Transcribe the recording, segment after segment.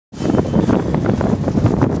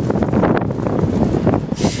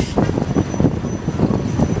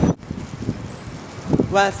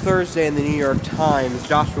Last Thursday in the New York Times,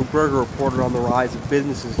 Joshua Berger reported on the rise of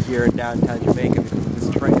businesses here in downtown Jamaica because of this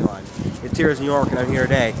train line. It's here in New York, and I'm here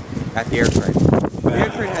today at the AirTrain. The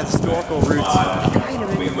AirTrain has historical roots.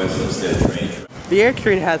 The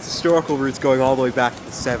AirTrain has historical roots going all the way back to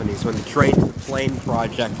the 70s, when the Train to the Plane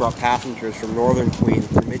project brought passengers from northern Queens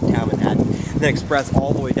to Midtown Manhattan, and then express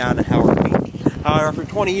all the way down to Howard Beach. However,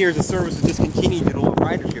 for 20 years, the service was discontinued due to low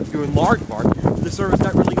ridership, due in large part to the service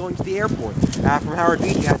not really going to the airport. From Howard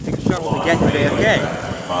Beach, you had to take a shuttle to get to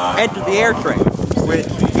JFK. Enter the AirTrain,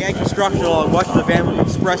 which began construction along much of the Van Wert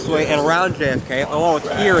Expressway and around JFK, along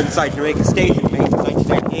with here inside Jamaica Station in May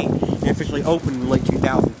 1998, and officially opened in late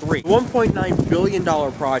 2003. The $1.9 billion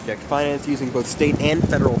project, financed using both state and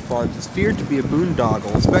federal funds, is feared to be a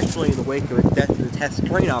boondoggle, especially in the wake of its death to the test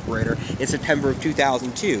train operator in September of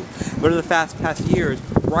 2002. But in the past years,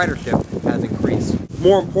 ridership has increased.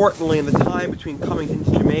 More importantly, in the time between coming into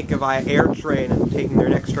Jamaica via AirTrain and taking their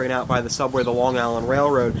next train out by the subway, the Long Island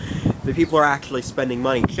Railroad, the people are actually spending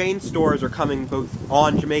money. Chain stores are coming both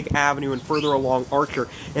on Jamaica Avenue and further along Archer,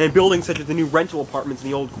 and in buildings such as the new rental apartments in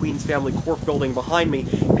the old Queens Family Court building behind me,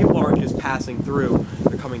 people aren't just passing through,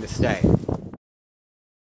 they're coming to stay.